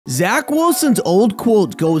Zach Wilson's old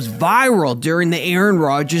quote goes viral during the Aaron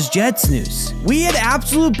Rodgers Jets news. We had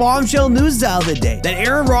absolute bombshell news the other day that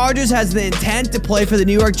Aaron Rodgers has the intent to play for the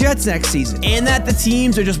New York Jets next season, and that the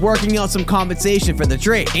teams are just working out some compensation for the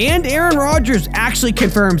trade. And Aaron Rodgers actually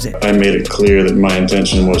confirms it. I made it clear that my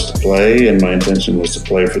intention was to play, and my intention was to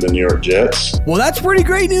play for the New York Jets. Well, that's pretty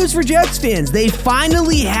great news for Jets fans. They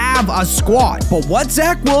finally have a squad. But what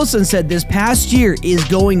Zach Wilson said this past year is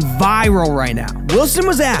going viral right now. Wilson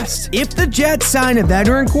was asked, if the Jets sign a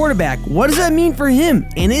veteran quarterback, what does that mean for him?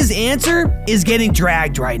 And his answer is getting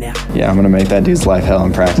dragged right now. Yeah, I'm going to make that dude's life hell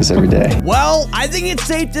in practice every day. Well, I think it's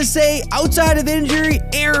safe to say, outside of injury,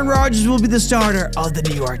 Aaron Rodgers will be the starter of the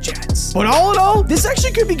New York Jets. But all in all, this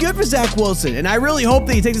actually could be good for Zach Wilson, and I really hope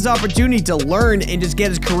that he takes this opportunity to learn and just get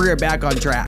his career back on track.